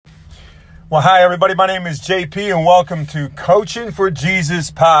Well, hi, everybody. My name is JP, and welcome to Coaching for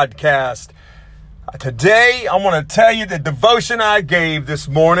Jesus podcast. Today, I want to tell you the devotion I gave this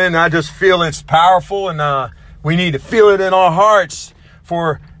morning. I just feel it's powerful, and we need to feel it in our hearts.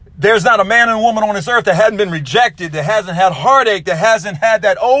 For there's not a man and woman on this earth that hasn't been rejected, that hasn't had heartache, that hasn't had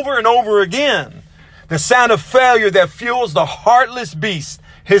that over and over again. The sound of failure that fuels the heartless beast.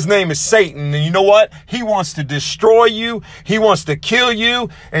 His name is Satan. And you know what? He wants to destroy you. He wants to kill you.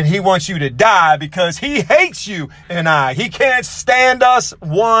 And he wants you to die because he hates you and I. He can't stand us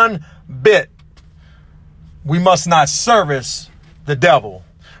one bit. We must not service the devil.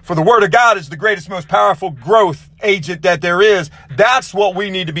 For the word of God is the greatest, most powerful growth agent that there is. That's what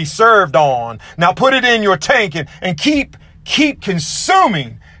we need to be served on. Now put it in your tank and keep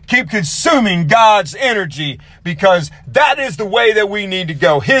consuming. Keep consuming God's energy, because that is the way that we need to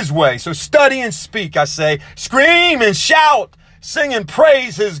go, his way. So study and speak, I say. Scream and shout, sing and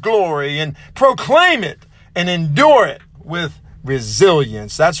praise his glory, and proclaim it and endure it with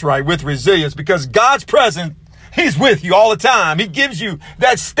resilience. That's right, with resilience, because God's present, he's with you all the time. He gives you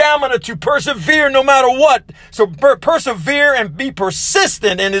that stamina to persevere no matter what. So persevere and be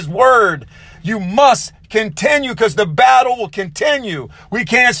persistent in his word. You must continue, because the battle will continue. We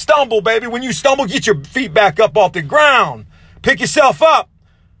can't stumble, baby. When you stumble, get your feet back up off the ground. Pick yourself up.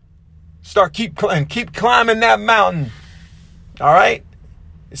 Keep climbing that mountain. All right?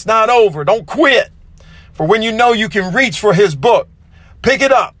 It's not over. Don't quit. For when you know you can reach for his book, pick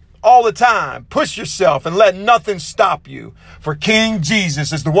it up all the time. Push yourself and let nothing stop you. For King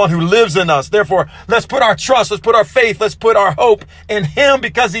Jesus is the one who lives in us. Therefore, let's put our trust, let's put our faith, let's put our hope in him,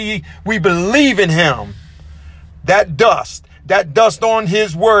 because we believe in him. That dust on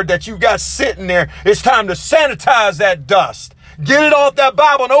his word that you got sitting there, it's time to sanitize that dust. Get it off that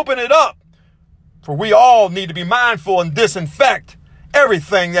Bible and open it up. For we all need to be mindful and disinfect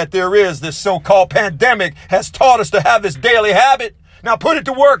everything that there is. This so-called pandemic has taught us to have this daily habit. Now put it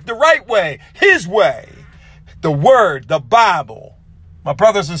to work the right way, his way. The word, the Bible. My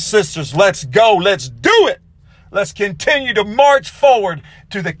brothers and sisters, let's go. Let's do it. Let's continue to march forward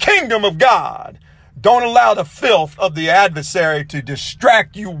to the kingdom of God. Don't allow the filth of the adversary to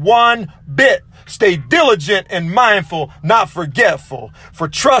distract you one bit. Stay diligent and mindful, not forgetful, for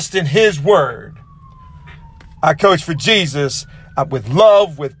trust in his word. I coach for Jesus with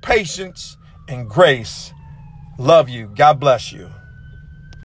love, with patience and grace. Love you. God bless you.